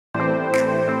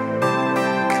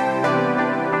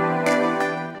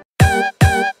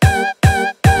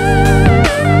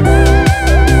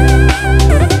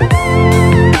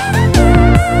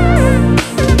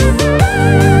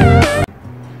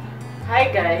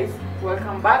guys,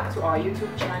 welcome back to our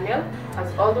YouTube channel.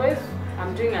 As always,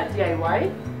 I'm doing a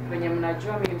DIY. Wenye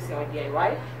mnajua mimi msi wa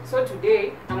DIY. So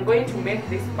today I'm going to make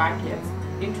this bucket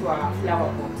into a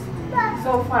flower pot.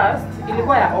 So first,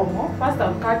 ilikuwa ya omo. First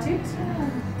I'll cut it.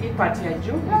 Hii part ya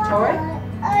juu nitoe.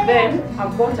 Then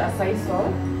I've bought a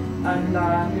Sisal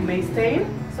and you may stain.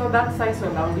 So that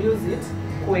Sisal I'll use it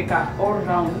kuweka all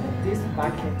around this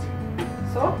bucket.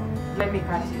 So let me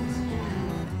cut it.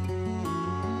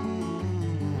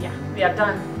 Yeah, we are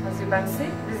done. As you can see,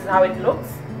 this is how it looks.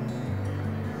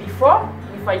 Before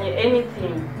nifanye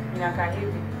anything inakaa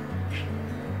hivi.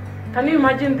 Can you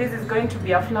imagine this is going to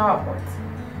be a flower pot?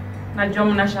 Najua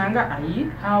mnashanga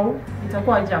how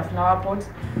itakuwa aje a flower pot,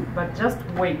 but just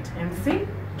wait and see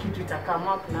kitu ita come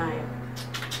up nayo.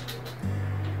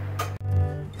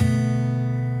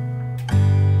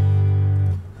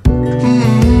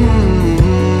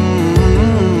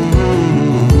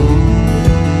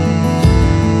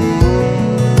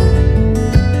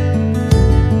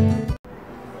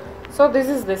 So this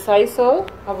is the Sisal.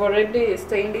 I've already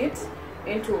stained it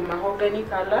into mahogany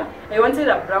color. I wanted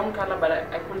a brown color but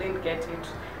I couldn't get it.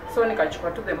 So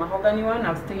nikachukua to the mahogany one.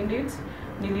 I've stained it.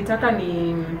 Nilitaka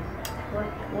ni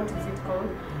what is it called?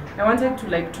 I wanted to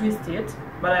like twist it,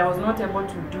 but I was not able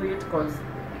to do it because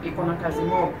iko na kazi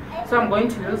more. So I'm going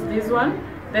to use this one.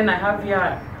 Then I have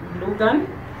here glue gun.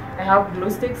 I have glue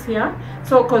sticks here.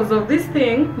 So because of this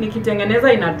thing,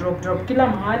 nikitengeneza ina drop kila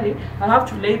mahali, I'll have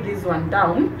to lay this one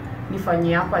down.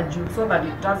 Nifanyie hapa juu so that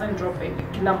it doesn't drop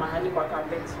kila mahali kwa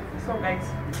carpet. So guys,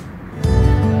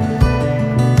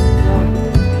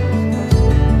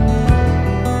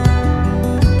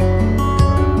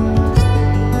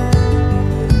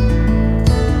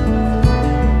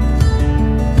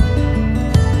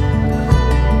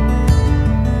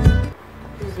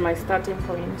 this is my starting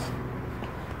point.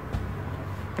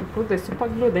 You put the super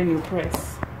glue, then you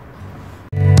press.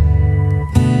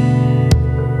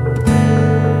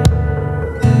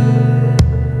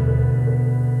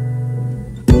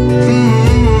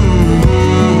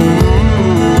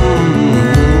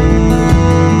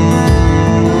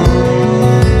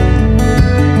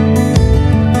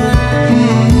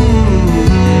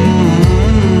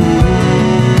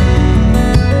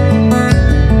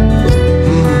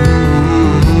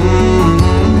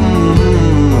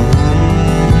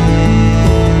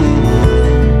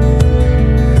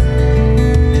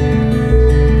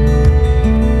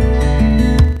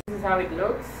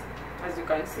 As you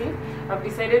can see, I've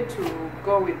decided to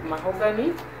go with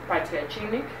mahogany part ya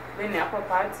chini, then the upper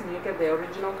part niweke the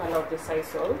original color of the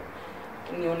Sisal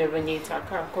nione venye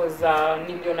itaka, because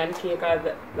niliona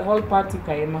nikiweka the whole part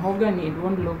ikae mahogany it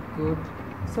won't look good.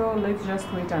 So let's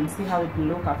just wait and see how it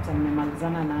look after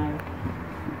nimemalizana nayo.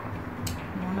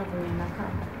 Naona venye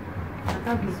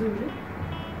inakaa vizuri.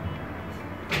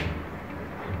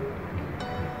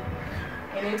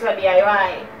 Inaitwa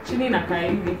DIY. Chini inakaa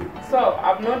hivi. So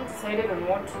I've not decided on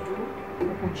what to do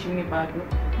huku chini bado.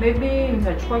 Maybe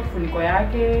nitachukua kifuniko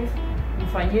yake,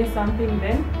 nifanyie something,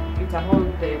 then ita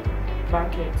hold the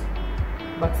bucket.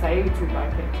 But sahi tu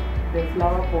bucket, the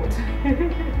flower pot.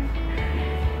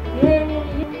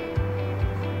 Yay!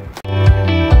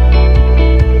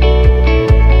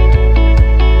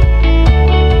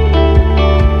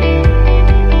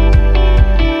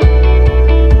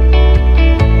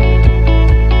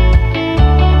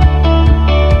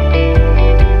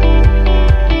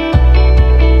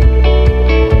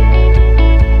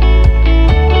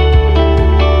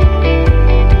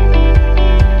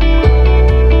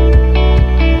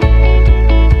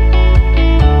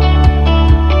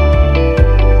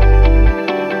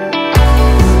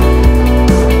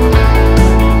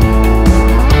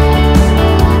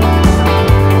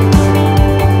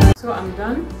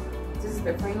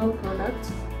 The final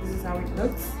product. This is how it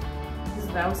looks. This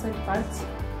is the outside part.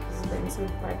 This is the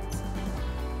inside part.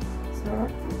 So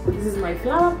this is my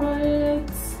flower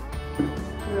pot.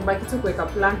 Nimebaki tu kuweka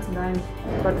plant ndani.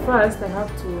 But first I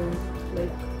have to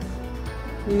like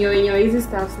nyoe hizi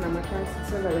stuffs na makasi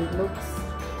so that it looks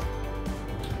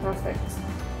perfect.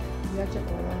 Niache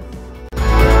kwa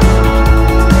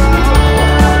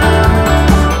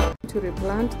to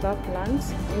replant that plant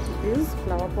into this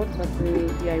flower pot that we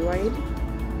DIY'd.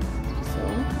 So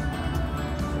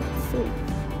let's see.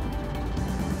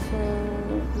 So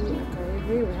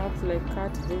we have to like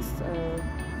cut this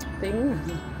thing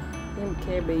in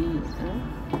KB.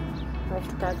 Have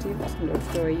to cut it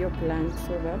to your plant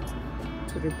so that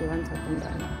to replant up and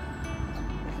down.